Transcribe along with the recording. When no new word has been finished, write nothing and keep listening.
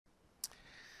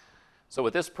So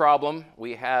with this problem,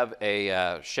 we have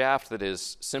a shaft that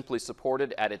is simply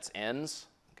supported at its ends.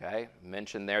 Okay,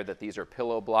 mentioned there that these are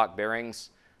pillow block bearings.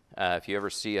 If you ever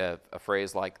see a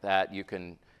phrase like that, you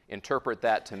can interpret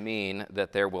that to mean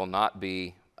that there will not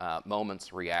be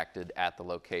moments reacted at the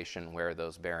location where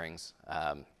those bearings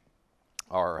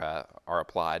are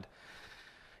applied.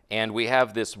 And we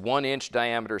have this 1-inch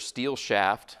diameter steel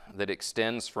shaft that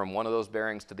extends from one of those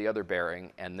bearings to the other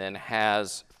bearing and then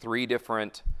has 3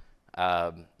 different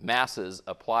masses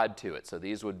applied to it. So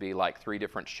these would be like 3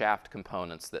 different shaft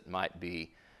components that might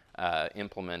be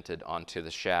implemented onto the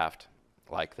shaft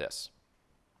like this.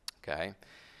 Okay,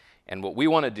 and what we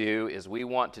want to do is we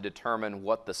want to determine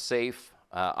what the safe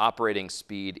operating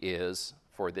speed is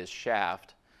for this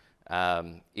shaft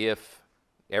if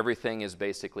everything is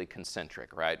basically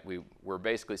concentric, right? We're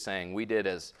basically saying we did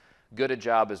as good a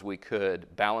job as we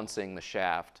could balancing the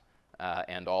shaft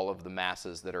and all of the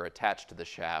masses that are attached to the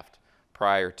shaft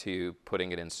prior to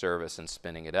putting it in service and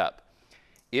spinning it up.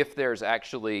 If there's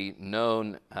actually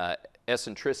known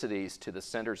eccentricities to the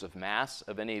centers of mass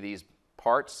of any of these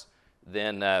parts,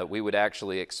 then we would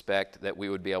actually expect that we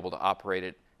would be able to operate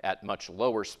it at much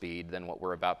lower speed than what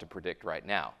we're about to predict right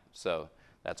now. So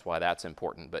that's why that's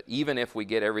important. But even if we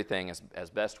get everything as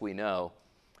best we know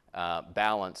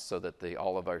balanced so that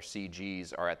all of our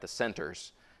CGs are at the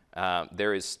centers,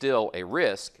 there is still a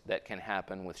risk that can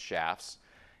happen with shafts.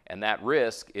 And that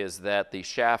risk is that the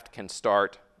shaft can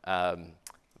start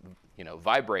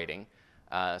vibrating,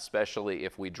 especially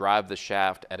if we drive the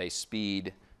shaft at a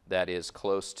speed that is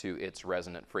close to its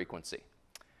resonant frequency.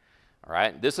 All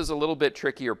right, this is a little bit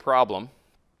trickier problem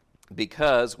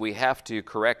because we have to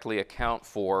correctly account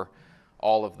for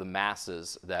all of the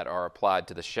masses that are applied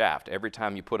to the shaft. Every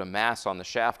time you put a mass on the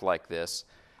shaft like this,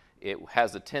 it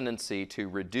has a tendency to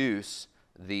reduce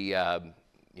the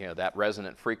that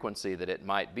resonant frequency that it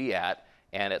might be at,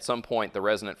 and at some point the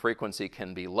resonant frequency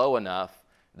can be low enough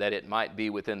that it might be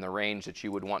within the range that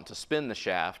you would want to spin the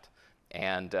shaft,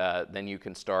 and then you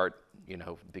can start,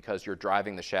 because you're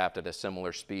driving the shaft at a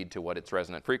similar speed to what its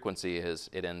resonant frequency is,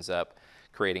 it ends up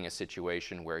creating a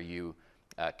situation where you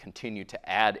continue to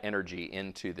add energy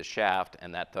into the shaft,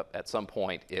 and that at some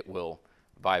point it will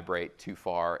vibrate too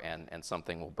far and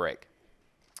something will break.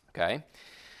 Okay?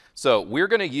 So we're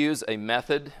going to use a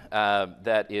method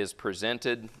that is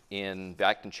presented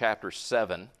back in chapter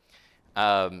 7.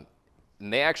 And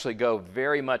they actually go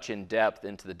very much in depth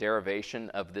into the derivation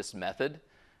of this method.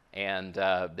 And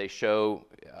they show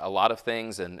a lot of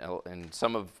things, and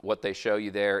some of what they show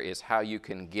you there is how you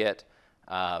can get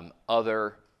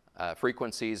other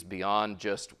frequencies beyond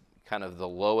just kind of the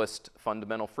lowest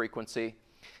fundamental frequency.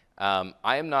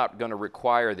 I am not going to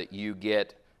require that you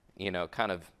get,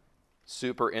 kind of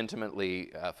super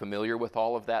intimately familiar with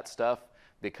all of that stuff,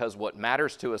 because what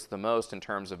matters to us the most in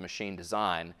terms of machine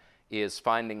design is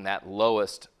finding that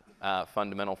lowest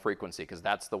fundamental frequency, because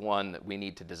that's the one that we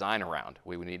need to design around.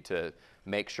 We need to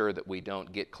make sure that we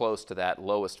don't get close to that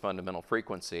lowest fundamental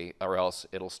frequency, or else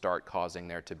it'll start causing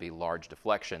there to be large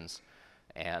deflections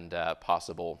and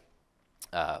possible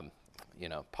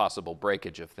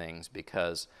breakage of things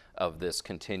because of this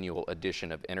continual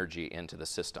addition of energy into the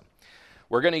system.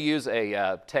 We're going to use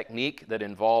a technique that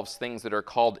involves things that are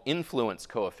called influence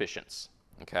coefficients.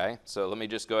 Okay, so let me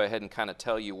just go ahead and kind of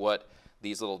tell you what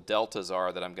these little deltas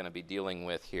are that I'm going to be dealing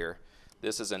with here.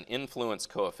 This is an influence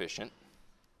coefficient.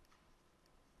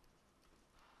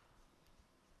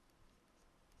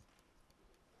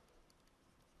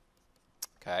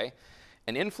 Okay,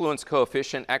 an influence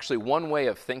coefficient, actually one way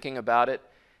of thinking about it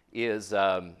is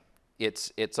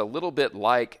it's a little bit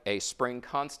like a spring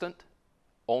constant,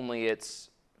 only it's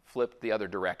flipped the other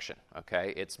direction.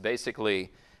 Okay, it's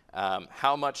basically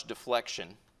how much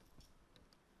deflection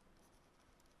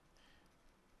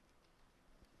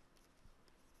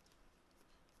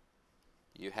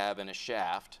you have in a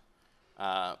shaft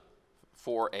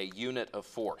for a unit of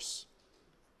force.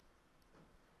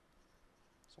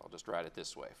 So I'll just write it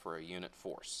this way, for a unit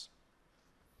force.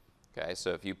 Okay,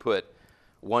 so if you put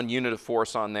 1 unit of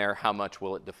force on there, how much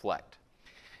will it deflect?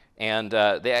 And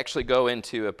they actually go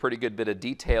into a pretty good bit of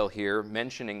detail here,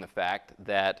 mentioning the fact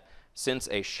that since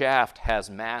a shaft has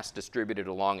mass distributed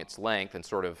along its length, and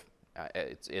sort of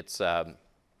its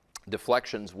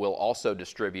deflections will also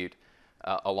distribute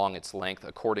along its length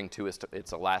according to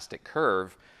its elastic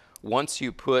curve, once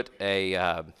you put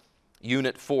a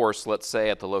unit force, let's say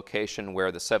at the location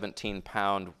where the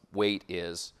 17-pound weight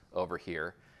is over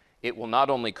here, it will not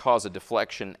only cause a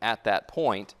deflection at that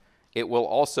point, it will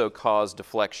also cause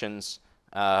deflections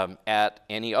at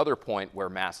any other point where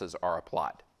masses are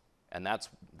applied. And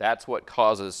that's what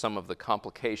causes some of the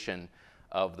complication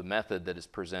of the method that is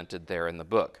presented there in the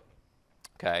book.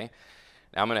 Okay?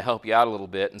 Now I'm going to help you out a little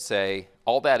bit and say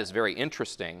all that is very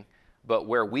interesting, but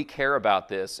where we care about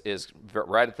this is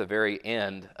right at the very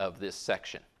end of this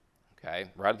section. Okay?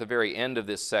 Right at the very end of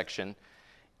this section,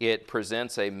 it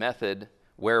presents a method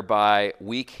whereby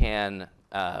we can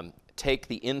take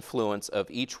the influence of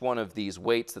each one of these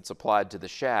weights that's applied to the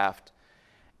shaft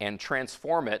and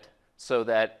transform it so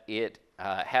that it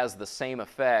has the same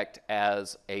effect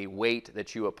as a weight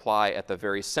that you apply at the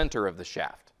very center of the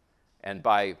shaft. And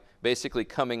by basically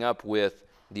coming up with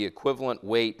the equivalent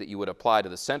weight that you would apply to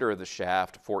the center of the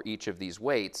shaft for each of these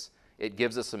weights, it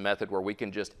gives us a method where we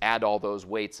can just add all those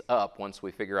weights up once we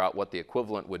figure out what the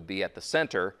equivalent would be at the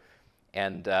center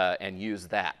and use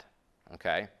that.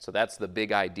 Okay? So that's the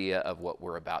big idea of what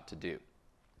we're about to do.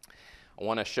 I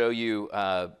want to show you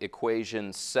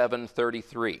equation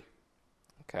 733.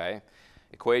 Okay?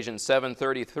 Equation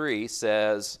 733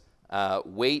 says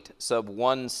weight sub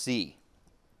 1c.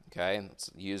 Okay? It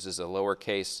uses a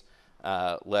lowercase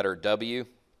letter w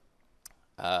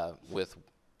with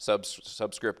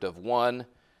subscript of 1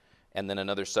 and then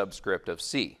another subscript of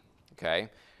c. Okay?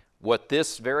 What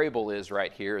this variable is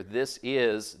right here, this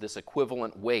is this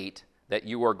equivalent weight that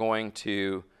you are going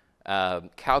to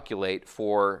calculate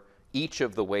for each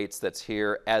of the weights that's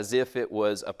here as if it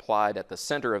was applied at the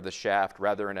center of the shaft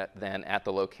rather than at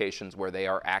the locations where they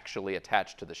are actually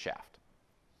attached to the shaft.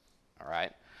 All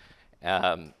right?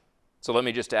 So let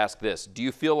me just ask this. Do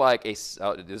you feel like this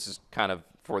is kind of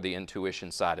for the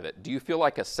intuition side of it. Do you feel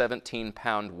like a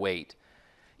 17-pound weight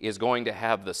is going to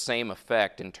have the same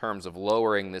effect in terms of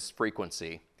lowering this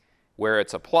frequency where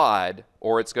it's applied,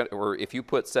 or if you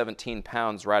put 17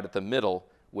 pounds right at the middle,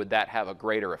 would that have a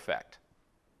greater effect?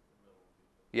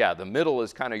 Yeah, the middle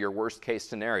is kind of your worst case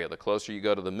scenario. The closer you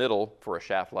go to the middle for a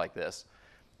shaft like this,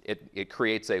 it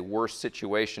creates a worse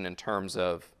situation in terms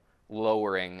of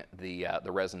lowering the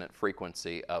resonant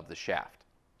frequency of the shaft.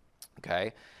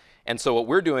 Okay? And so what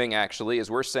we're doing actually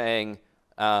is we're saying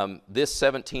this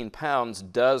 17 pounds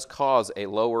does cause a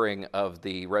lowering of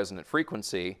the resonant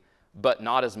frequency, but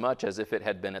not as much as if it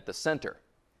had been at the center.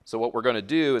 So what we're going to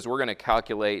do is we're going to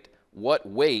calculate what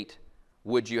weight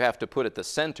would you have to put at the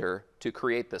center to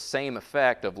create the same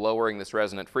effect of lowering this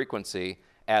resonant frequency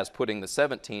as putting the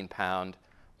 17 pound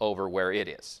over where it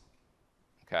is.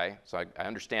 Okay, so I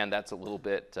understand that's a little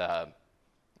bit,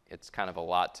 it's kind of a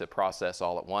lot to process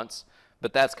all at once,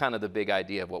 but that's kind of the big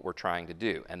idea of what we're trying to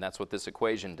do, and that's what this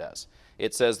equation does.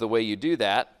 It says the way you do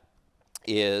that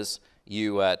is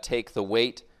you take the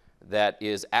weight that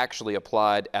is actually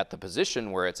applied at the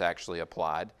position where it's actually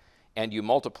applied, and you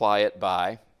multiply it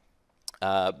by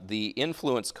the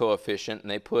influence coefficient,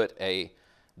 and they put a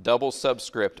double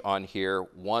subscript on here,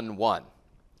 1, 1.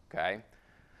 Okay?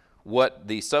 What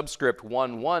the subscript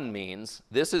 1, 1 means,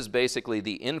 this is basically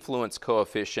the influence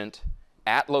coefficient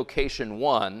at location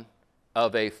 1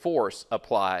 of a force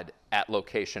applied at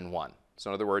location 1. So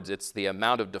in other words, it's the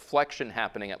amount of deflection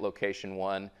happening at location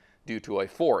 1 due to a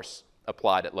force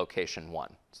applied at location 1.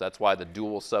 So that's why the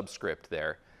dual subscript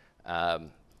there.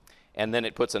 And then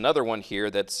it puts another one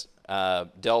here that's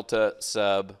delta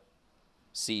sub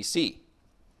cc.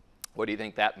 What do you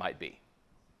think that might be?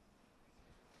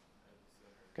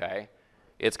 Okay,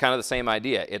 it's kind of the same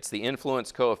idea. It's the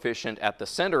influence coefficient at the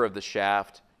center of the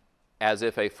shaft as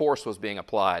if a force was being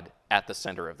applied at the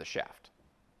center of the shaft.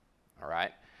 All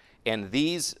right? And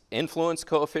these influence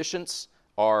coefficients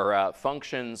are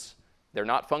functions, they're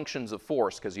not functions of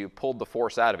force because you pulled the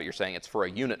force out of it. You're saying it's for a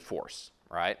unit force,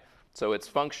 right? So it's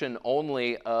function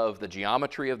only of the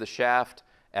geometry of the shaft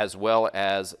as well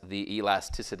as the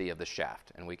elasticity of the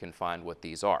shaft, and we can find what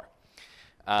these are.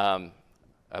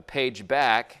 A page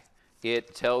back,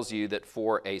 it tells you that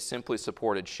for a simply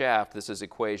supported shaft, this is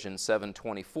equation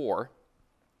 724,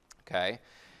 okay?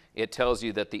 It tells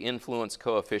you that the influence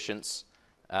coefficients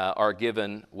are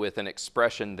given with an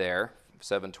expression there,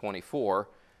 724,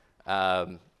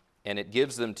 and it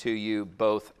gives them to you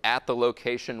both at the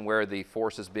location where the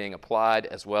force is being applied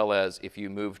as well as if you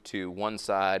move to one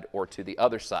side or to the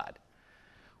other side.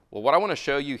 Well, what I want to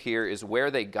show you here is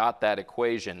where they got that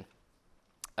equation.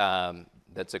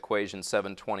 That's equation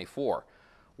 724.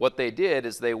 What they did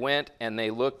is they went and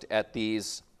they looked at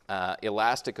these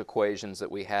elastic equations that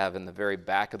we have in the very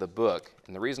back of the book.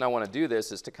 And the reason I want to do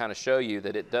this is to kind of show you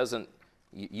that it doesn't,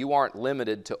 you aren't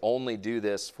limited to only do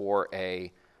this for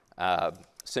a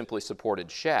simply supported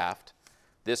shaft.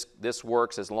 This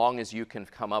works as long as you can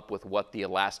come up with what the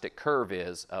elastic curve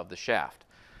is of the shaft.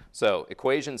 So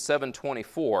equation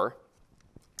 724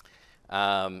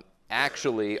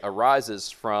 actually arises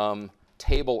from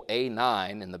table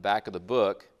A9 in the back of the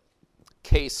book,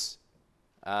 case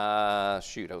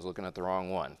Shoot, I was looking at the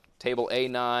wrong one. Table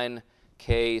A9,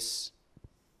 case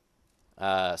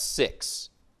 6.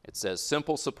 It says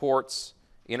simple supports,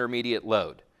 intermediate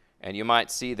load. And you might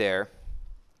see there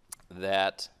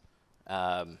that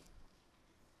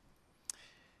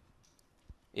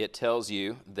it tells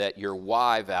you that your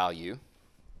Y value,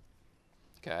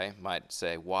 okay, might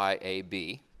say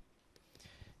YAB,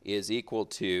 is equal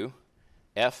to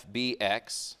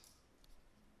FBX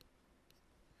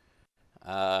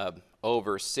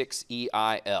over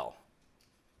 6EIL.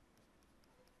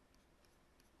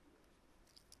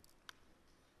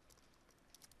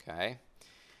 Okay,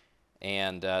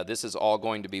 and this is all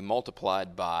going to be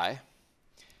multiplied by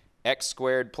x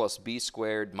squared plus b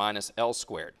squared minus L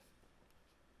squared.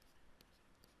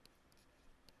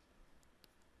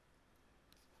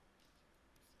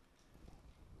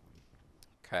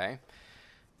 Okay.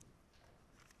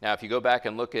 Now, if you go back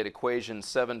and look at equation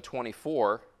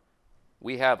 724,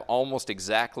 we have almost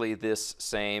exactly this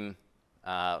same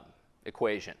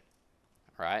equation,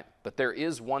 right? But there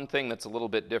is one thing that's a little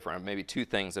bit different, maybe two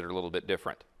things that are a little bit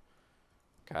different.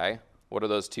 Okay. What are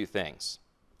those two things?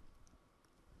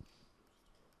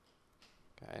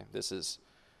 Okay.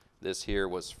 This here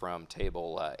was from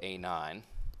table A9.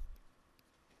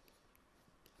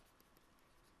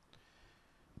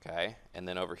 Okay, and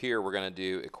then over here we're going to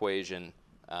do equation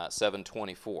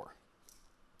 724.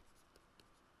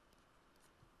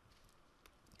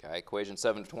 Okay, equation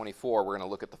 724, we're going to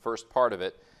look at the first part of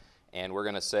it, and we're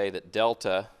going to say that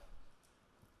delta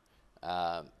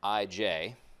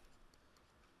Ij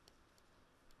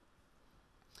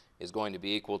is going to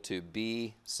be equal to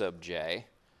B sub j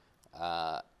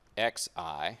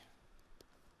xi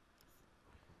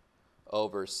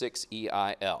over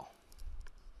 6EIL.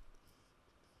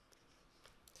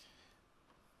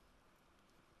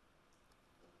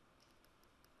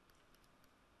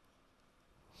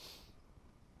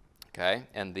 Okay,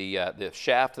 and the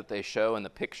shaft that they show in the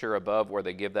picture above where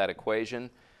they give that equation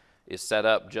is set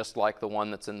up just like the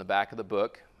one that's in the back of the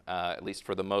book, at least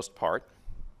for the most part.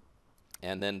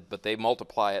 And then, but they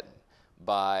multiply it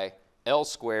by L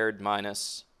squared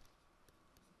minus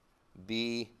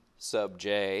B sub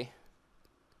j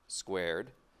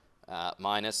squared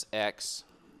minus X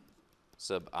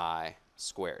sub I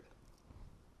squared.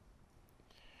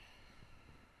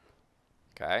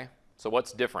 Okay, so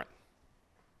what's different?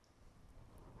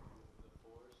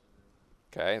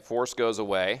 Okay, force goes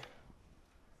away.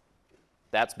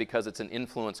 That's because it's an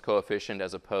influence coefficient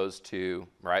as opposed to,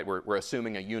 right, we're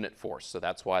assuming a unit force, so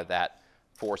that's why that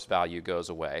force value goes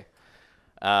away.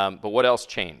 But what else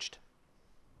changed?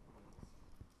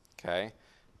 Okay,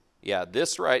 yeah,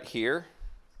 this right here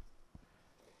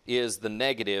is the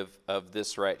negative of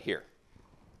this right here.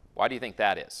 Why do you think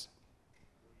that is?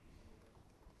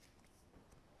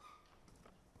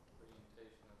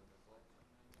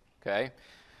 Okay.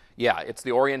 Yeah, it's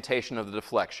the orientation of the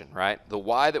deflection, right? The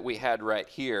Y that we had right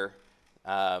here,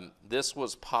 this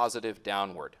was positive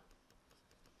downward.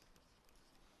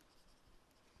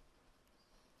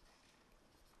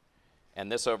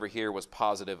 And this over here was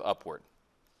positive upward.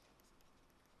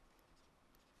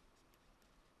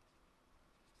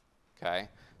 Okay,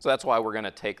 so that's why we're going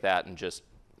to take that and just,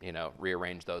 you know,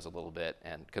 rearrange those a little bit,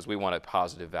 and because we want a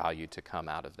positive value to come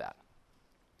out of that.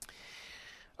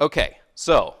 Okay,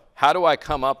 so how do I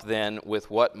come up then with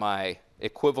what my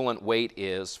equivalent weight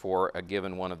is for a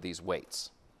given one of these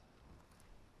weights?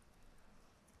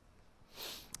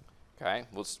 Okay,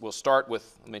 we'll start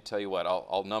with, let me tell you what,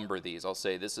 I'll number these. I'll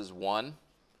say this is 1,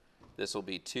 this will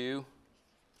be 2,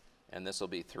 and this will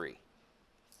be 3.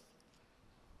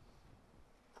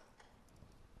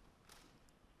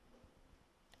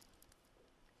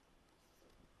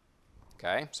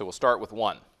 Okay, so we'll start with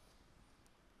 1.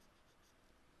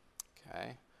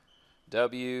 Okay,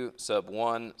 W sub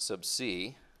 1 sub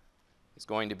C is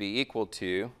going to be equal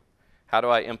to, how do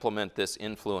I implement this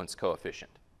influence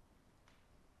coefficient?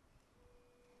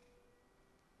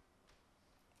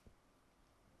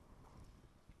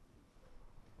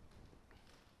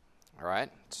 All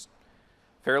right, it's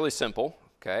fairly simple,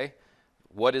 okay?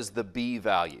 What is the B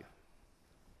value?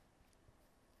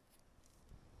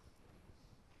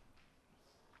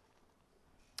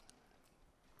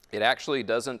 It actually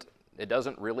doesn't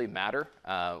really matter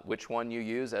which one you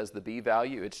use as the B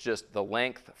value. It's just the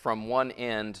length from one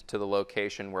end to the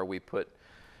location where we put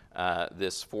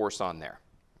this force on there,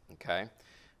 okay?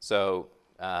 So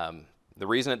the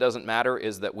reason it doesn't matter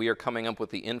is that we are coming up with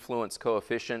the influence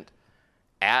coefficient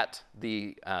at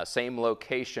the same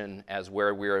location as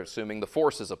where we're assuming the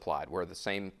force is applied. We're the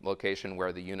same location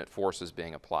where the unit force is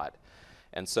being applied.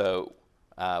 And so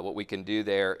what we can do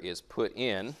there is put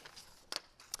in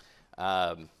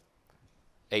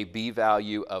a B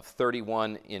value of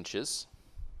 31 inches,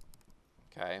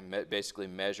 okay, basically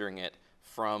measuring it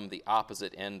from the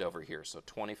opposite end over here. So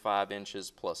 25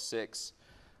 inches plus 6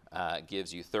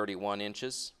 gives you 31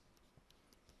 inches.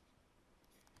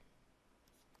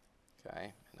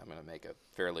 Okay, and I'm going to make a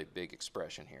fairly big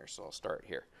expression here, so I'll start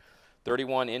here.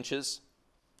 31 inches.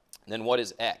 Then what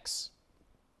is X?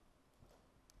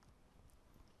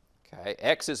 Okay,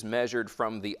 X is measured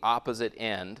from the opposite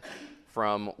end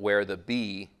from where the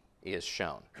B is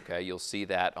shown. Okay, you'll see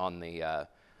that on the,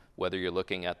 whether you're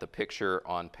looking at the picture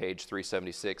on page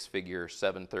 376, figure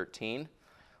 713,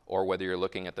 or whether you're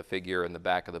looking at the figure in the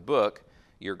back of the book,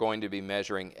 you're going to be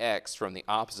measuring X from the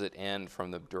opposite end from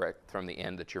the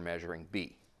end that you're measuring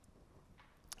B.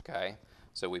 Okay,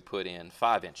 so we put in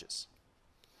 5 inches.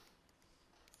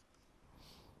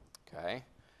 Okay,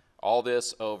 all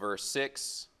this over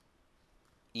 6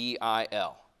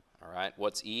 EIL. All right,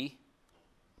 what's E?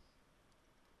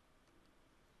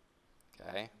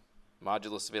 Okay,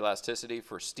 modulus of elasticity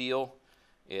for steel,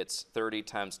 it's 30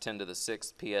 times 10 to the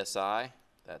 6th psi.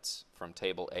 That's from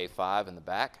table A5 in the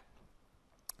back.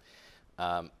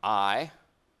 I,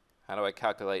 how do I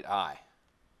calculate I?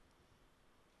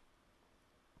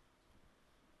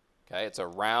 Okay, it's a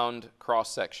round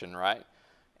cross section, right?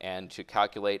 And to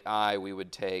calculate I, we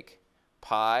would take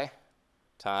pi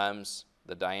times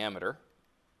the diameter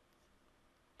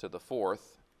to the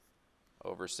 4th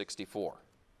over 64.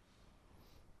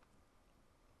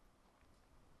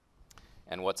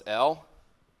 And what's L?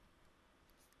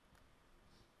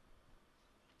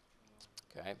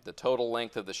 Okay, the total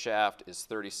length of the shaft is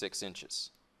 36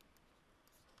 inches.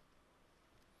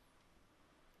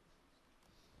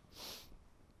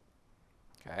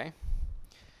 Okay,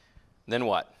 then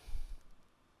what?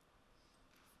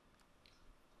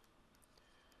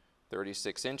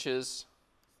 36 inches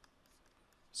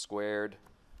squared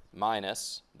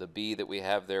minus the B that we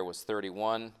have there was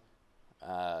 31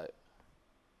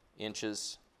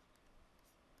 inches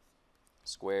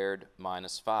squared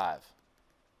minus 5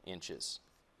 inches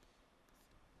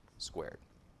squared.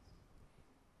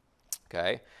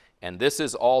 Okay, and this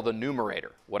is all the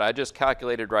numerator. What I just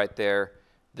calculated right there,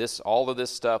 all of this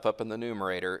stuff up in the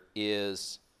numerator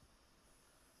is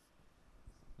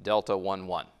delta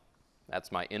 1,1.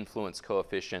 That's my influence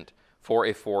coefficient for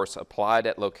a force applied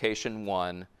at location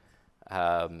 1.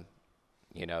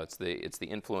 You know, it's the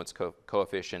influence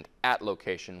coefficient at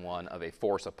location 1 of a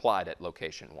force applied at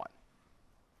location 1.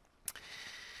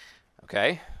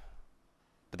 Okay?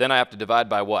 But then I have to divide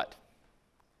by what?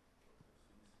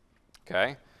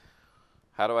 Okay?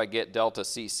 How do I get delta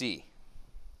CC?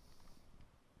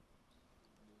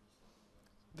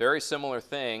 Very similar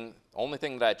thing. Only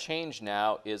thing that I change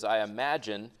now is I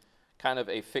imagine kind of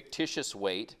a fictitious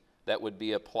weight that would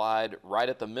be applied right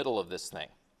at the middle of this thing,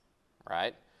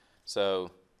 right?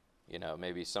 So, you know,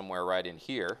 maybe somewhere right in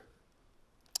here.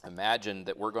 Imagine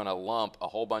that we're going to lump a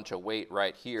whole bunch of weight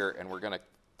right here, and we're going to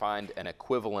find an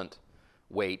equivalent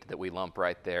weight that we lump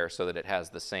right there so that it has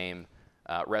the same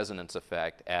resonance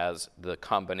effect as the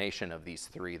combination of these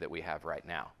three that we have right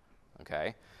now,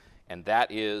 okay? And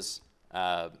that is,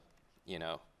 you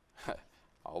know,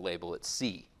 I'll label it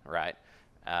C, right?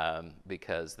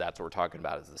 Because that's what we're talking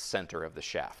about is the center of the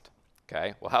shaft,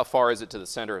 okay? Well, how far is it to the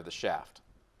center of the shaft?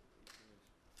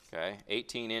 Okay,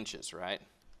 18 inches, right?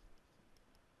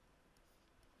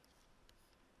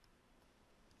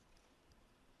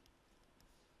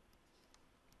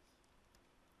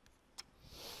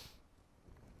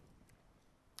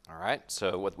 All right,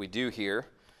 so what we do here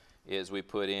is we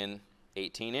put in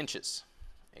 18 inches.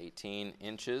 18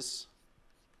 inches,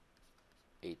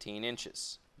 18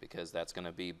 inches, because that's going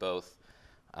to be both,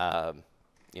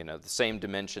 you know, the same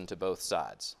dimension to both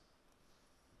sides.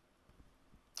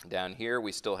 Down here,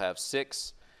 we still have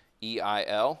 6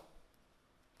 EIL.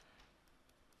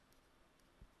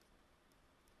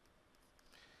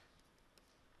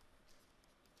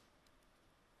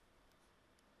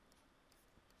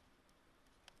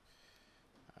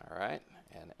 All right,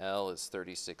 and L is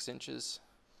 36 inches.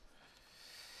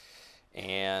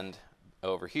 And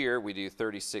over here, we do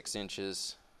 36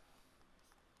 inches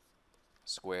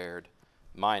squared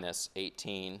minus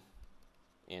 18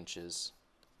 inches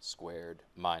squared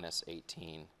minus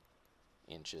 18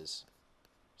 inches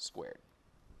squared.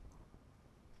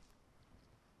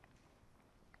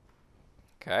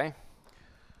 Okay.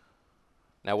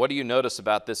 Now, what do you notice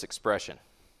about this expression?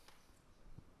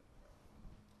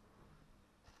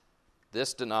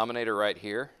 This denominator right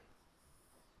here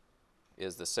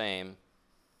is the same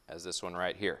as this one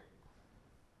right here.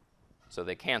 So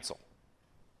they cancel.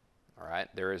 All right?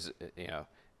 There is, you know,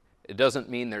 It doesn't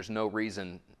mean there's no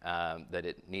reason that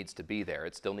it needs to be there.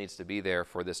 It still needs to be there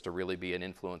for this to really be an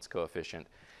influence coefficient,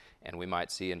 and we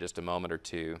might see in just a moment or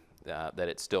two that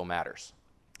it still matters,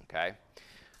 okay?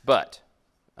 But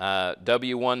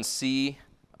W1C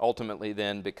ultimately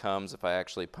then becomes, if I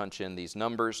actually punch in these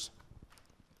numbers,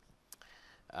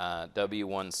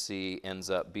 W1C ends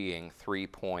up being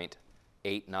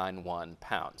 3.891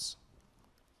 pounds.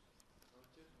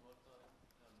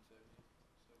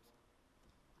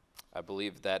 I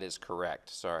believe that is correct.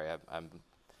 Sorry, I've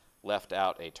left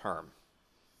out a term.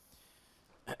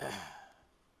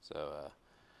 So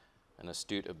an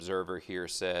astute observer here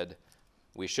said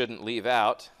we shouldn't leave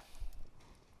out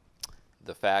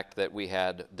the fact that we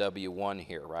had W1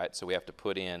 here, right? So we have to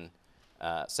put in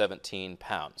 17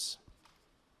 pounds.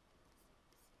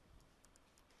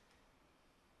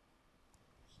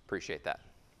 Appreciate that.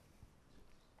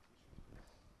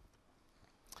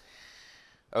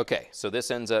 Okay, so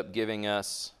this ends up giving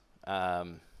us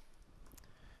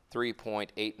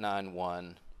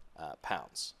 3.891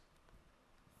 pounds.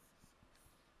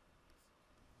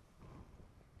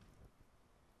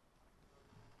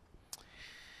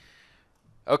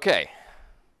 Okay,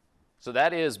 so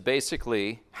that is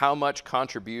basically how much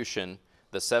contribution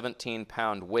the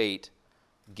 17-pound weight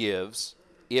gives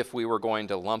if we were going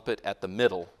to lump it at the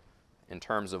middle in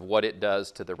terms of what it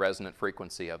does to the resonant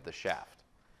frequency of the shaft.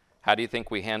 How do you think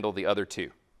we handle the other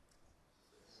two?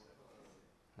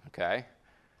 Okay,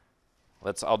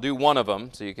 I'll do one of them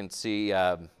so you can see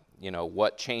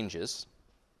what changes.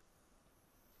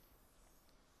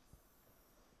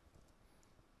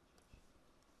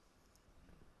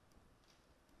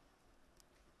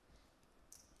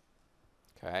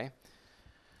 Okay.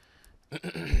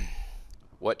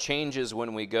 What changes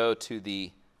when we go to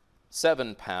the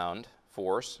 7-pound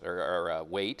force or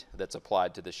weight that's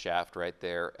applied to the shaft right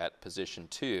there at position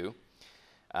 2?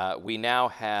 We now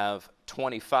have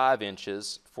 25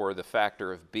 inches for the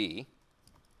factor of B.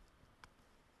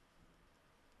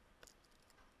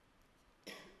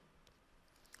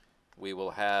 We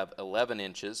will have 11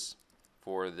 inches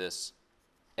for this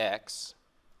X.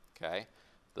 Okay.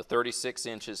 The 36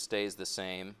 inches stays the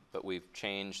same, but we've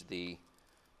changed the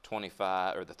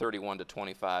 25 or the 31 to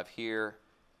 25 here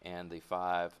and the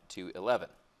 5 to 11.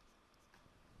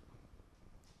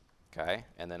 Okay,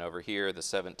 and then over here the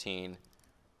 17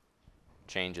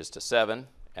 changes to 7,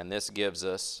 and this gives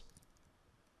us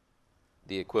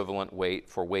the equivalent weight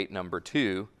for weight number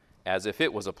 2 as if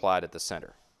it was applied at the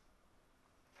center.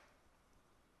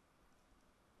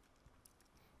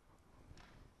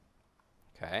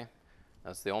 Okay.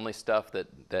 That's the only stuff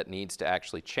that needs to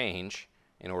actually change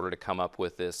in order to come up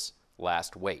with this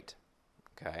last weight.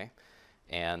 Okay,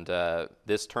 and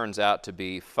this turns out to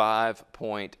be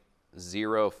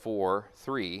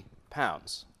 5.043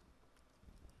 pounds.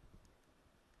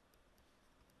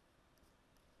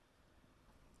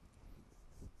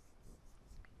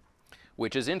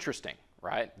 Which is interesting,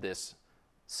 right? This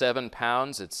 7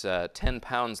 pounds, it's 10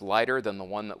 pounds lighter than the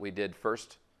one that we did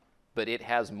first, but it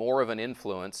has more of an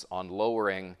influence on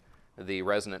lowering the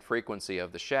resonant frequency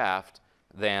of the shaft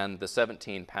than the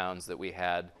 17 pounds that we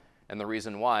had. And the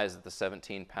reason why is that the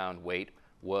 17-pound weight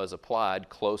was applied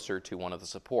closer to one of the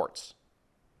supports,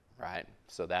 right?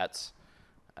 So that's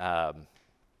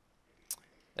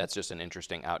just an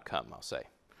interesting outcome, I'll say.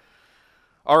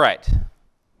 All right.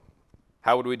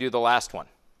 How would we do the last one?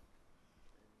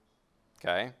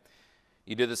 Okay.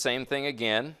 You do the same thing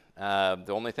again. The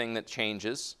only thing that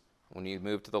changes when you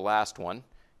move to the last one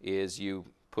is you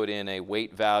put in a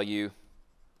weight value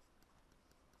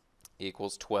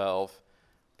equals 12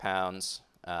 pounds.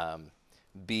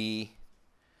 B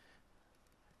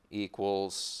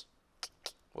equals,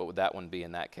 what would that one be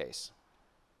in that case?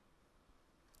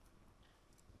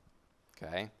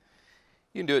 Okay.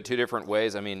 You can do it two different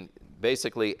ways. I mean,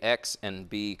 basically X and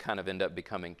B kind of end up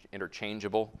becoming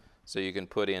interchangeable. So you can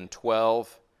put in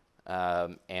 12,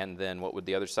 and then what would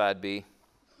the other side be?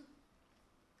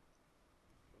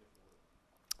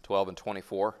 12 and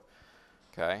 24.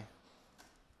 Okay.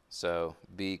 So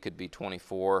B could be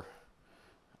 24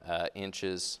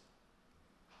 inches.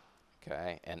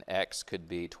 Okay. And X could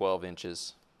be 12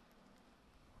 inches.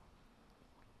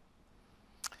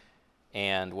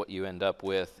 And what you end up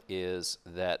with is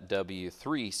that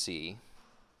W3C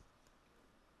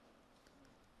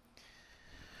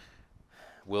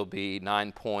will be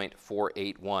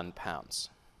 9.481 pounds.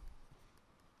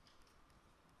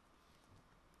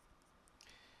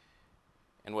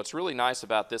 And what's really nice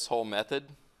about this whole method,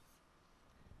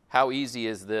 how easy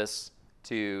is this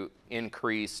to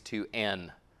increase to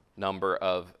n number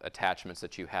of attachments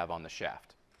that you have on the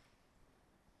shaft?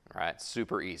 All right,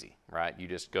 super easy, right? You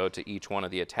just go to each one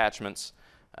of the attachments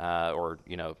or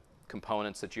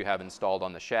components that you have installed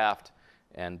on the shaft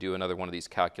and do another one of these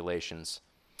calculations.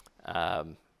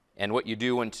 And what you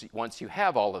do once you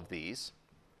have all of these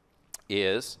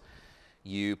is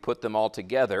you put them all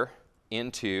together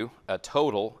into a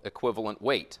total equivalent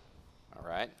weight. All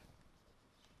right?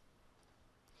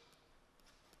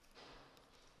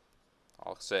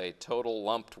 I'll say total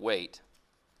lumped weight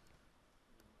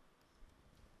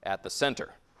at the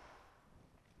center.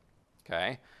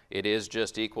 Okay? It is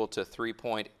just equal to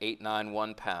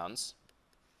 3.891 pounds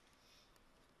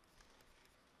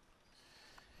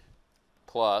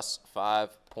plus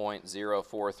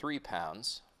 5.043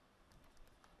 pounds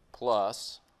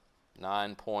plus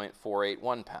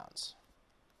 9.481 pounds.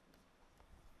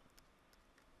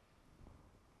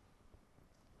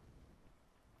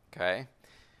 Okay?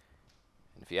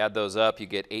 And if you add those up, you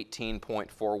get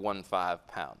 18.415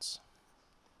 pounds.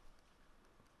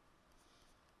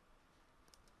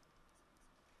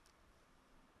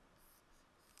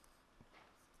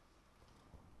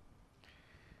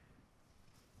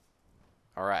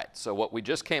 All right, so what we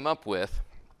just came up with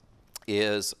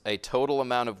is a total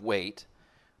amount of weight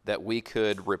that we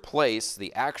could replace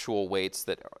the actual weights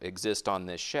that exist on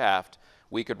this shaft.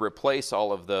 We could replace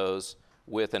all of those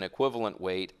with an equivalent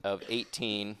weight of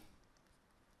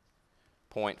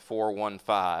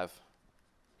 18.415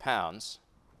 pounds.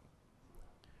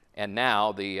 And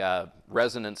now the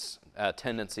resonance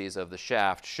tendencies of the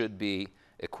shaft should be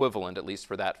equivalent, at least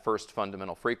for that first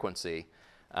fundamental frequency,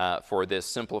 for this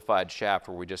simplified shaft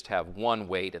where we just have one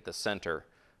weight at the center.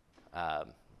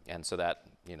 And so that,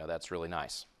 that's really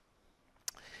nice.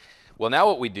 Well, now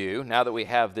what we do, now that we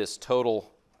have this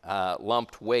total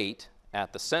lumped weight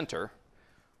at the center,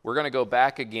 we're going to go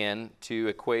back again to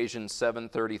equation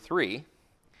 733,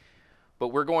 but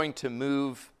we're going to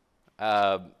move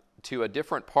to a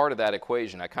different part of that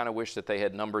equation. I kind of wish that they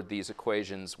had numbered these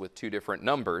equations with two different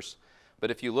numbers,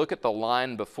 but if you look at the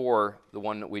line before the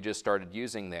one that we just started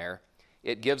using there,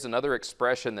 it gives another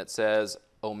expression that says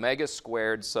omega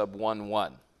squared sub 1,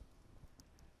 1.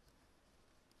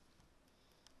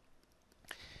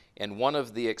 And one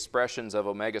of the expressions of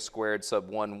omega squared sub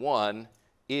 1, 1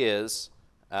 is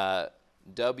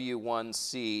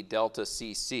W1C delta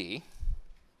CC.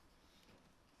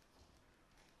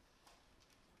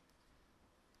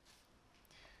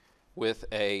 With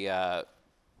a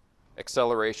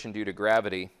acceleration due to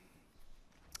gravity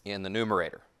in the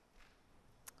numerator.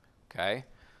 Okay,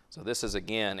 so this is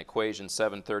again equation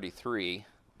 733,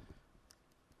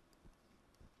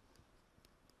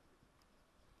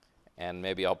 and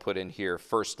maybe I'll put in here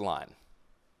first line.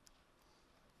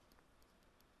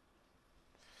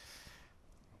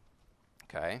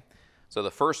 Okay, so the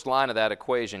first line of that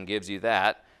equation gives you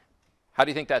that. How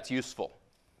do you think that's useful?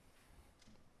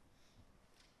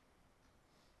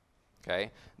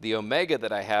 Okay, the omega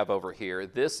that I have over here,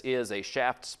 this is a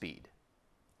shaft speed,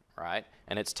 right?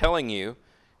 And it's telling you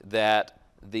that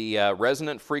the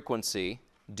resonant frequency,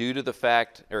 due to the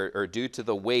fact, or due to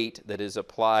the weight that is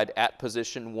applied at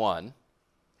position 1,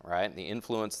 right? The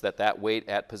influence that that weight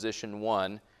at position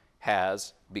 1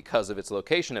 has because of its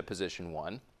location at position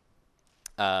 1,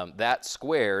 that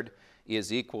squared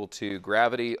is equal to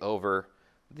gravity over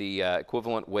the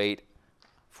equivalent weight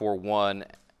for 1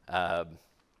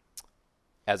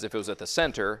 as if it was at the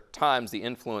center, times the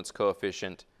influence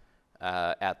coefficient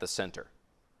at the center.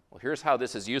 Well, here's how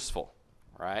this is useful,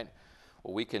 right?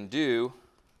 What we can do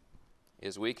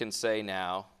is we can say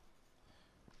now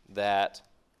that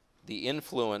the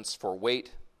influence for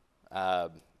weight,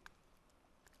 the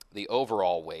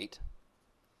overall weight,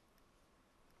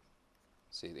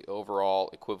 the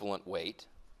overall equivalent weight,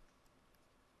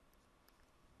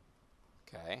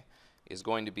 okay, is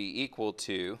going to be equal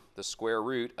to the square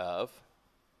root of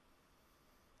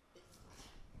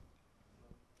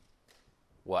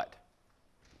what?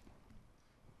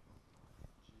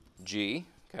 G,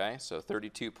 okay, so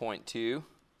 32.2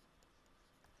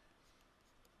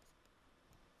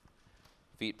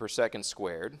 feet per second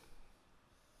squared.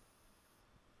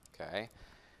 Okay,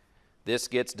 this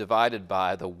gets divided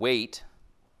by the weight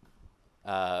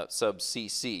sub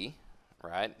cc,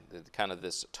 right? Kind of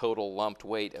this total lumped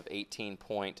weight of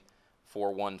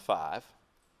 18.415.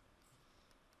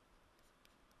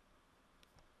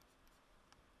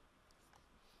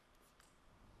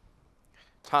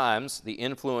 Times the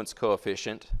influence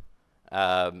coefficient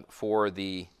for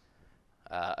the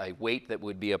a weight that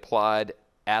would be applied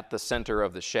at the center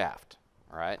of the shaft.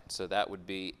 All right, so that would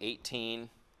be 18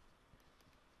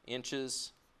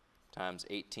 inches times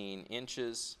 18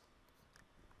 inches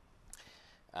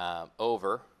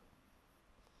over,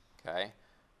 okay,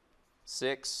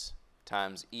 6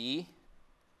 times E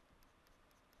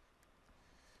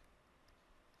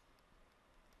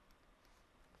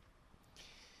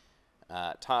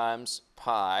times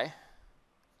pi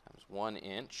times 1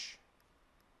 inch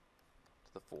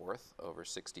to the 4th over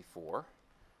 64.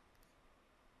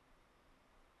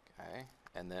 Okay,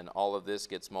 and then all of this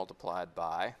gets multiplied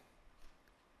by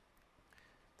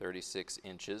 36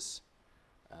 inches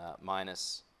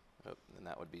minus, and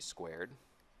that would be squared,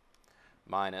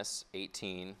 minus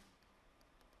 18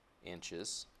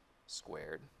 inches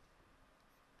squared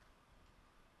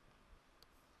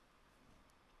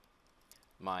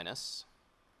minus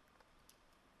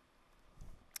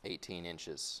 18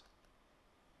 inches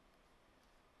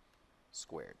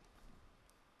squared.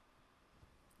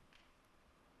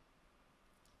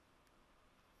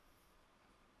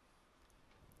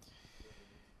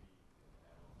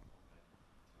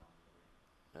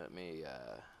 Let me,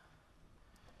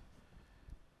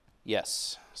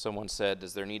 yes, someone said,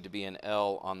 does there need to be an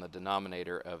L on the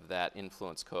denominator of that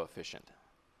influence coefficient?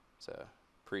 So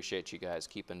appreciate you guys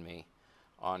keeping me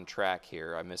on track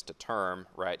here. I missed a term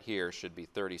right here, should be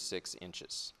 36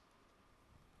 inches.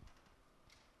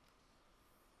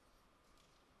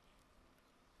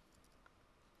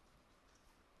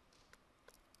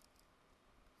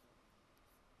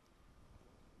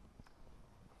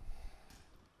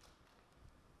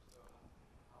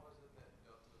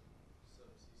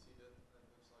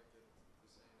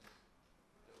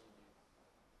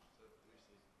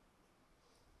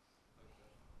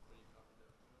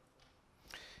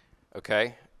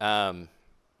 Okay.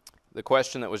 The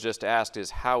question that was just asked is,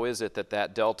 how is it that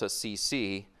that delta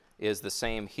CC is the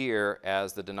same here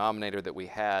as the denominator that we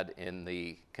had in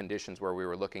the conditions where we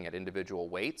were looking at individual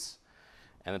weights?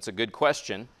 And it's a good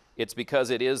question. It's because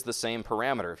it is the same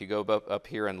parameter. If you go up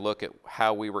here and look at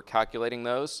how we were calculating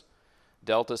those,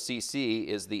 delta CC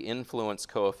is the influence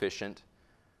coefficient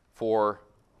for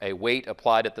a weight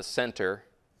applied at the center.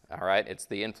 All right, it's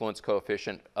the influence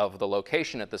coefficient of the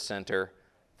location at the center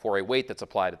for a weight that's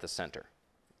applied at the center.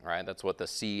 All right, that's what the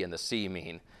C and the C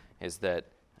mean, is that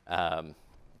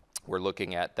we're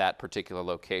looking at that particular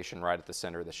location right at the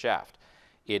center of the shaft.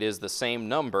 It is the same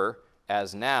number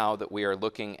as now that we are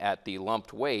looking at the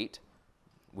lumped weight.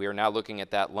 We are now looking at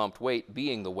that lumped weight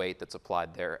being the weight that's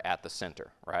applied there at the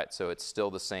center, right? So it's still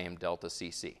the same delta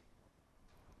CC.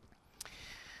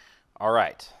 All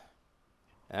right,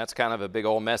 and that's kind of a big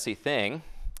old messy thing.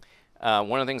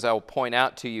 One of the things I will point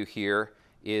out to you here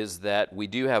is that we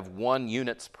do have one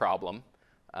units problem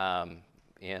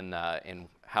in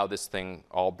how this thing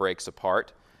all breaks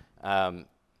apart.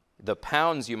 The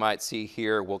pounds you might see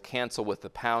here will cancel with the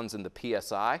pounds in the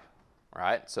PSI,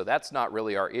 right? So that's not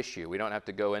really our issue. We don't have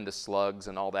to go into slugs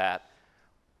and all that.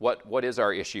 What is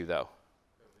our issue, though?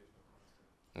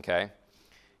 Okay.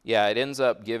 Yeah, it ends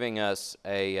up giving us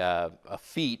a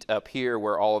feet up here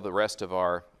where all of the rest of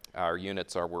our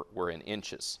units were in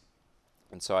inches.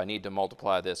 And so I need to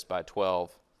multiply this by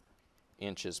 12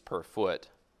 inches per foot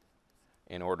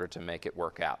in order to make it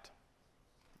work out.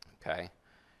 Okay.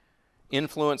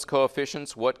 Influence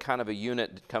coefficients, what kind of a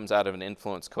unit comes out of an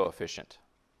influence coefficient?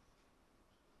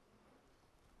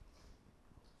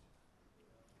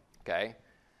 Okay.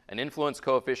 An influence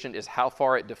coefficient is how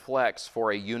far it deflects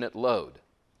for a unit load.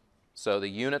 So the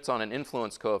units on an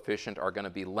influence coefficient are going to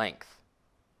be length,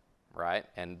 right?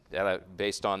 And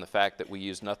based on the fact that we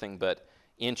use nothing but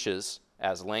inches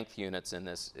as length units in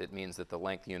this, it means that the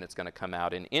length unit's going to come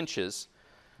out in inches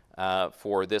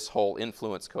for this whole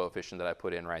influence coefficient that I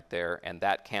put in right there, and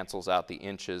that cancels out the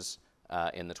inches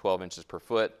in the 12 inches per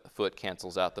foot. The foot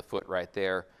cancels out the foot right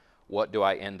there. What do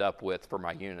I end up with for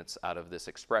my units out of this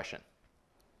expression?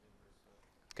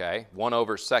 Okay, 1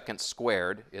 over seconds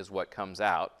squared is what comes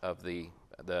out of the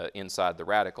inside the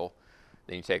radical.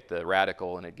 Then you take the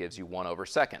radical and it gives you 1 over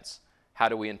seconds. How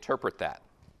do we interpret that?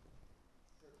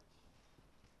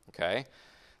 Okay,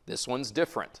 this one's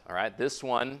different, all right? This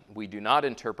one, we do not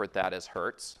interpret that as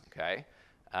hertz, okay?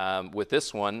 With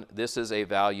this one, this is a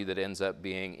value that ends up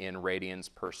being in radians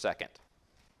per second,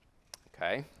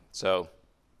 okay? So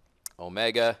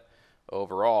omega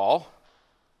overall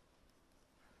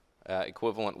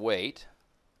equivalent weight,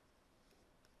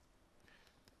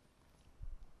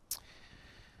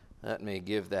 let me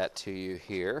give that to you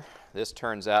here. This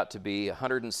turns out to be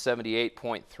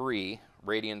 178.3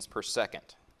 radians per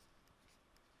second.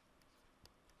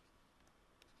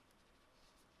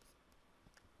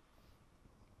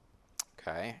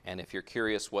 Okay, and if you're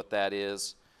curious what that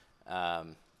is,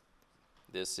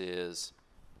 this is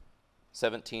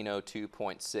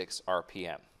 1702.6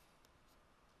 RPM.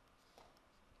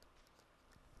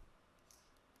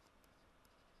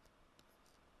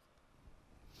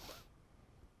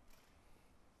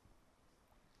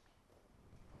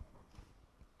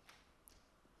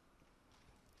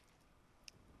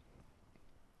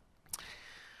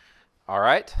 All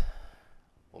right.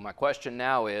 Well, my question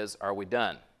now is, are we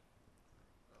done?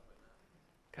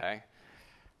 Okay.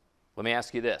 Let me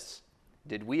ask you this.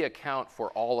 Did we account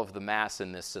for all of the mass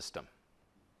in this system?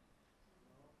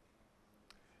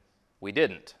 We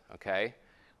didn't, okay?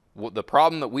 The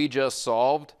problem that we just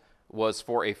solved was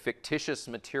for a fictitious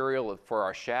material for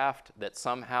our shaft that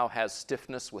somehow has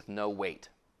stiffness with no weight.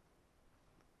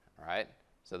 All right?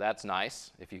 So that's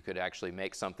nice if you could actually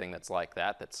make something that's like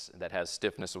that, that has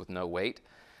stiffness with no weight.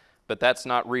 But that's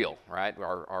not real, right?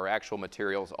 Our actual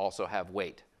materials also have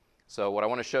weight. So what I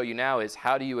want to show you now is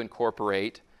how do you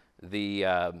incorporate the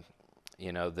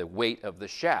weight of the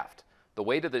shaft. The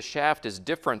weight of the shaft is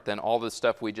different than all the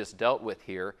stuff we just dealt with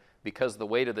here because the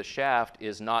weight of the shaft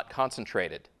is not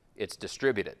concentrated. It's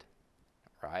distributed,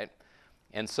 right?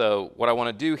 And so what I want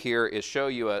to do here is show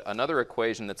you another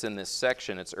equation that's in this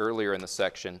section. It's earlier in the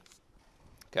section,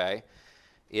 okay?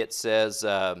 It says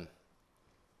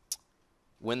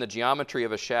when the geometry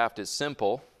of a shaft is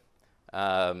simple,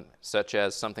 such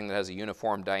as something that has a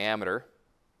uniform diameter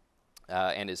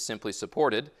and is simply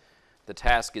supported, the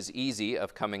task is easy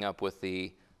of coming up with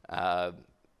the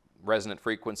resonant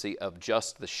frequency of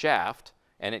just the shaft,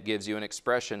 and it gives you an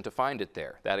expression to find it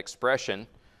there. That expression,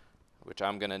 which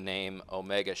I'm going to name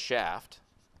omega shaft,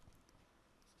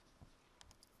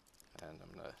 and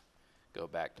I'm going to go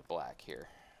back to black here.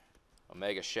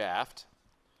 Omega shaft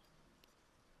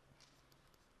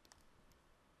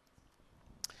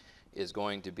is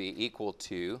going to be equal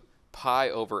to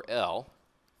pi over L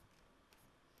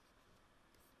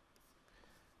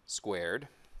squared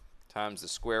times the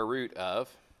square root of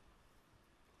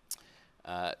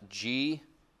GEI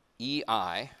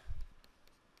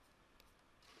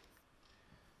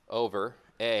over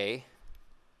A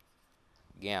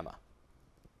gamma.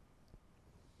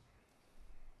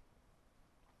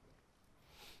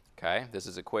 Okay, this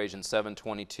is equation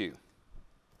 722.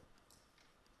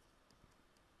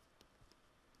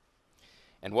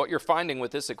 And what you're finding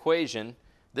with this equation,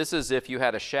 this is if you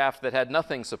had a shaft that had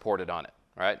nothing supported on it,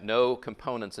 right? No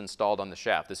components installed on the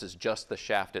shaft. This is just the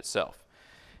shaft itself.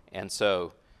 And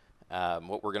so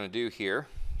what we're going to do here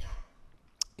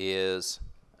is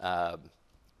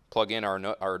plug in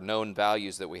our known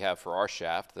values that we have for our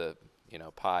shaft. The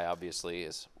pi obviously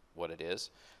is what it is.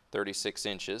 36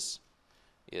 inches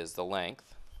is the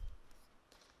length.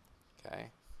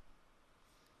 Okay.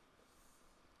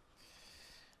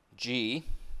 G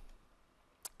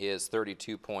is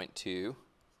 32.2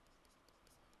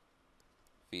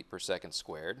 feet per second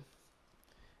squared.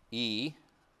 E,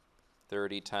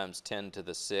 30 times 10 to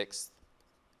the 6th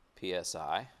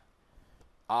psi.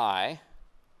 I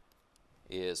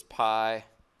is pi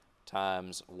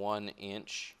times 1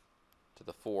 inch to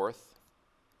the 4th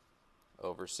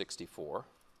over 64.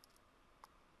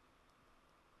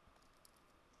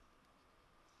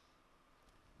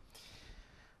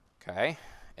 Okay,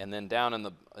 and then down in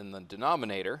the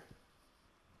denominator,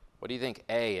 what do you think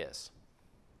A is?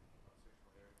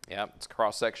 Yeah, it's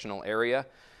cross-sectional area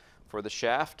for the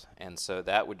shaft, and so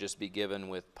that would just be given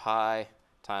with pi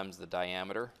times the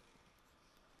diameter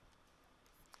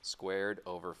squared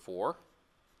over 4.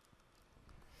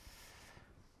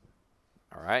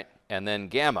 All right, and then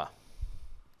gamma.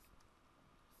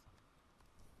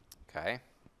 Okay,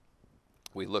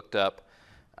 we looked up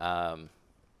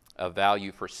a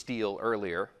value for steel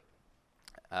earlier.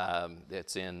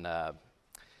 It's in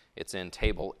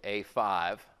table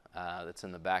A5. That's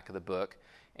in the back of the book,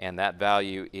 and that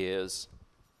value is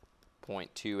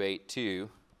 0.282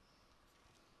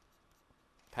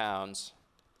 pounds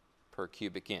per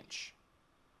cubic inch.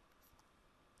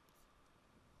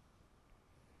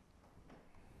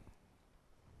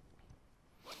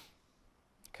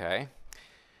 Okay,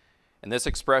 and this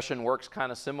expression works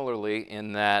kind of similarly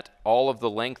in that all of the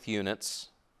length units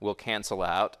will cancel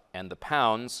out, and the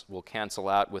pounds will cancel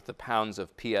out with the pounds of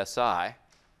psi.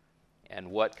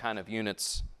 And what kind of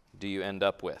units do you end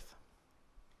up with?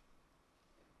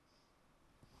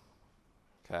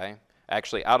 Okay,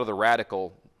 actually out of the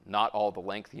radical, not all the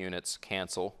length units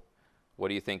cancel. What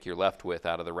do you think you're left with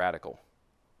out of the radical?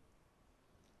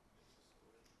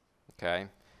 Okay,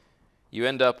 you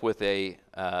end up with a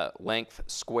length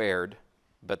squared,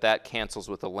 but that cancels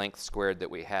with the length squared that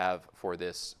we have for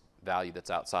this value that's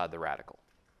outside the radical.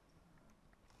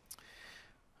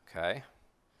 Okay.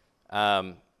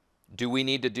 Do we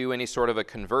need to do any sort of a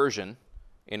conversion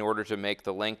in order to make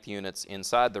the length units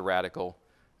inside the radical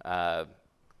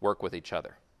work with each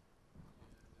other?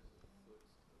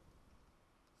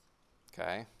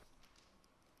 Okay.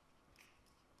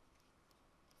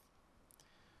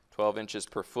 12 inches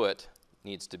per foot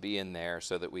needs to be in there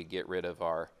so that we get rid of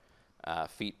our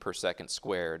feet per second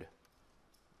squared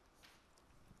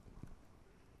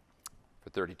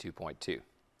 32.2.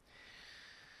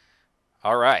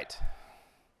 All right.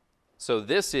 So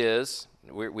this is,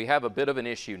 we have a bit of an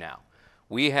issue now.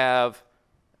 We have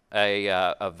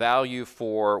a value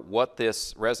for what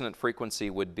this resonant frequency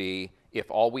would be if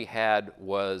all we had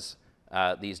was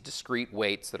these discrete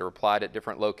weights that are applied at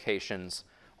different locations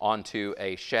onto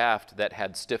a shaft that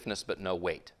had stiffness but no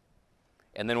weight.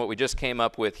 And then what we just came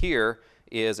up with here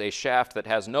is a shaft that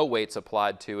has no weights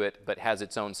applied to it but has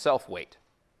its own self-weight.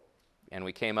 And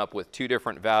we came up with two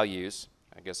different values.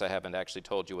 I guess I haven't actually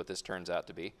told you what this turns out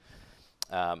to be.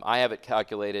 I have it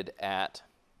calculated at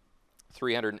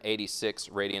 386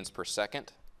 radians per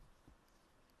second.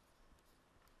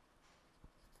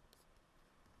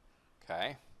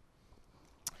 Okay.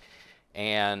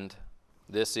 And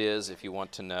this is, if you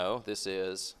want to know, this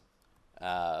is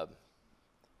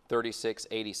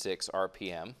 3686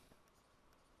 RPM.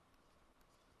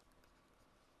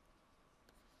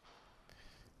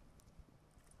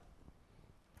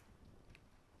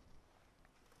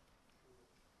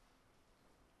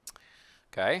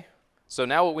 Okay, so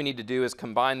now what we need to do is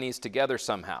combine these together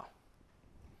somehow.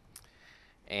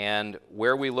 And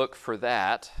where we look for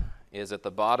that is at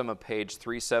the bottom of page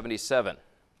 377.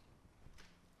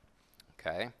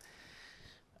 Okay.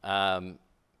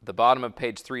 The bottom of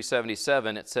page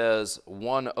 377, it says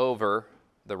 1 over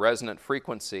the resonant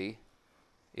frequency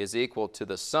is equal to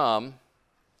the sum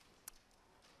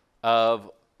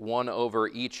of 1 over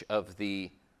each of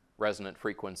the resonant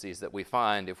frequencies that we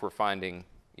find if we're finding,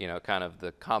 you know, kind of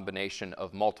the combination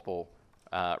of multiple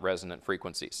resonant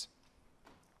frequencies.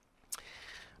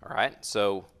 All right,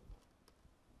 so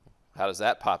how does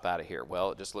that pop out of here?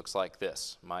 Well, it just looks like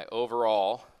this. My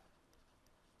overall,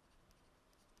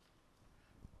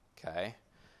 okay,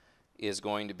 is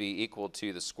going to be equal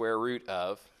to the square root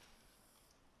of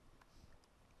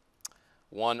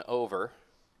 1 over,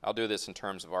 I'll do this in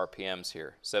terms of RPMs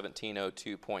here,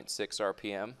 1702.6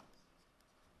 RPM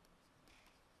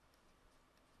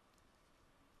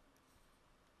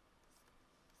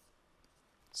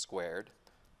squared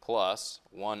plus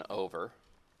 1 over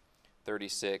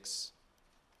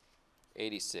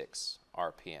 3686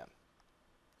 RPM.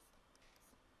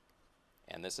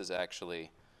 And this is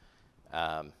actually,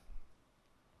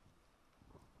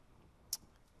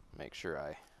 make sure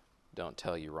I don't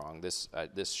tell you wrong, this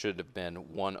should have been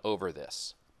 1 over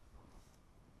this.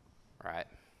 All right?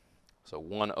 So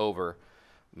 1 over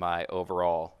my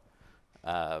overall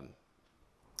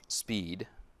speed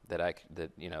that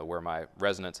you know, where my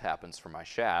resonance happens for my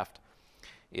shaft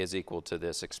is equal to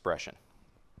this expression.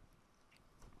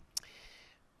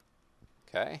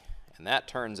 Okay, and that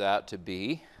turns out to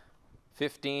be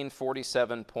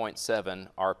 1547.7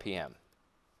 RPM.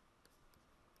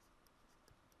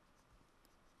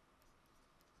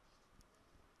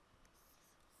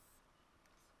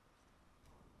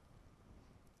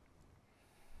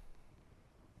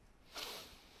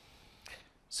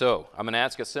 So I'm going to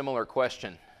ask a similar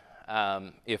question.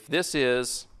 If this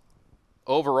is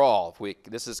overall,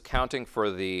 this is counting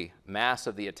for the mass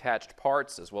of the attached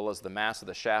parts as well as the mass of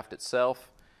the shaft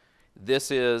itself,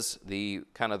 this is the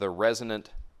kind of the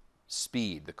resonant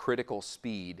speed, the critical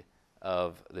speed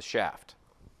of the shaft.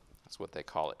 That's what they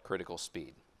call it, critical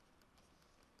speed.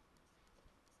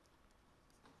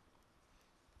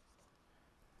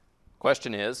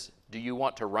 Question is, do you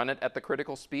want to run it at the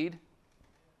critical speed?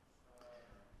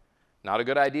 Not a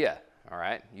good idea. All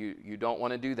right, you don't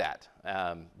want to do that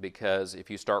because if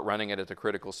you start running it at a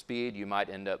critical speed, you might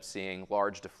end up seeing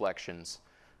large deflections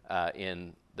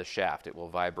in the shaft. It will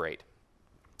vibrate,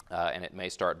 and it may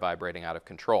start vibrating out of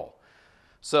control.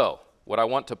 So what I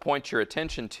want to point your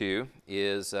attention to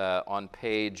is on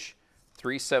page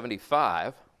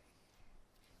 375,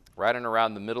 right and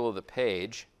around the middle of the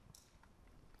page,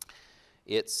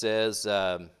 it says,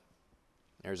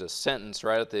 there's a sentence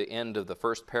right at the end of the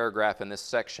first paragraph in this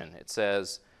section. It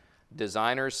says,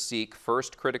 designers seek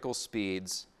first critical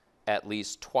speeds at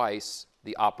least twice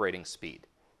the operating speed.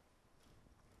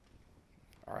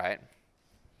 All right?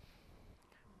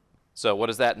 So what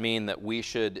does that mean that we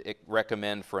should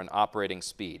recommend for an operating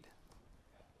speed?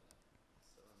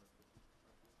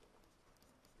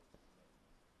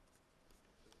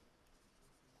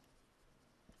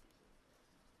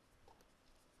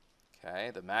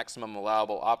 Okay, the maximum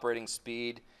allowable operating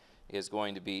speed is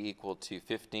going to be equal to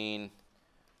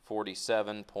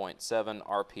 1547.7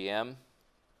 RPM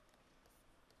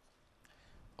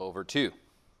over 2.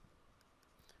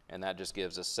 And that just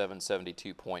gives us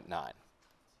 772.9.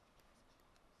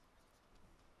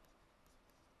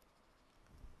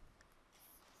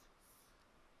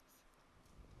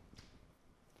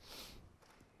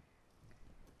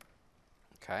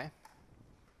 Okay.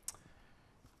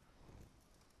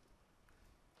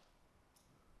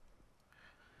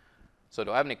 So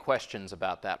do I have any questions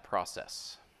about that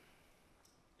process?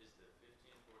 Is the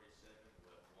 1547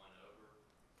 what, 1 over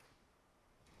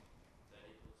that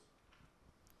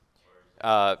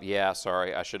equals? Yeah,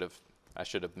 sorry, I should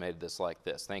have made this like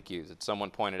this. Thank you.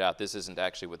 Someone pointed out this isn't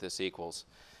actually what this equals.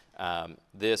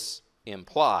 This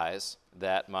implies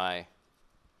that my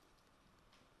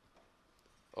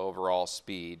overall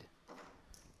speed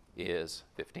is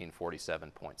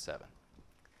 1547.7.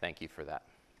 Thank you for that.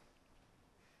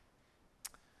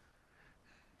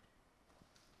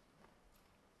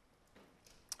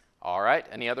 All right,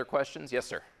 any other questions? Yes,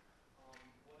 sir.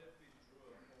 What if we drew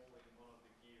a hole in one of the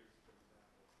gears, for example?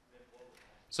 Then what would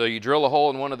happen? So you drill a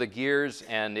hole in one of the gears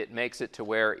and it makes it to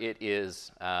where it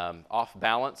is off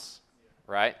balance,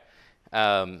 right?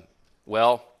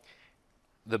 Well,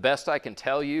 the best I can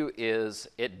tell you is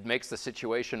it makes the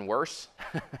situation worse.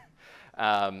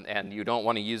 And you don't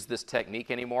want to use this technique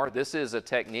anymore. This is a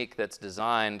technique that's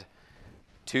designed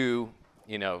to,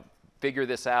 figure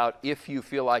this out if you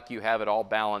feel like you have it all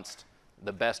balanced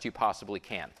the best you possibly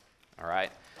can. All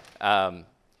right.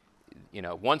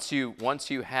 Once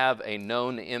you have a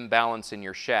known imbalance in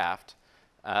your shaft,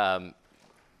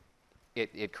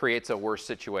 it creates a worse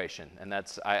situation, and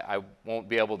I won't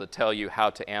be able to tell you how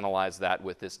to analyze that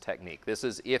with this technique. This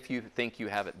is if you think you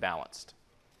have it balanced.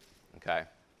 Okay.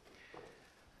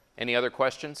 Any other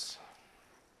questions?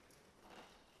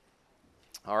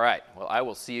 All right. Well, I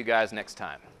will see you guys next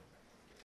time.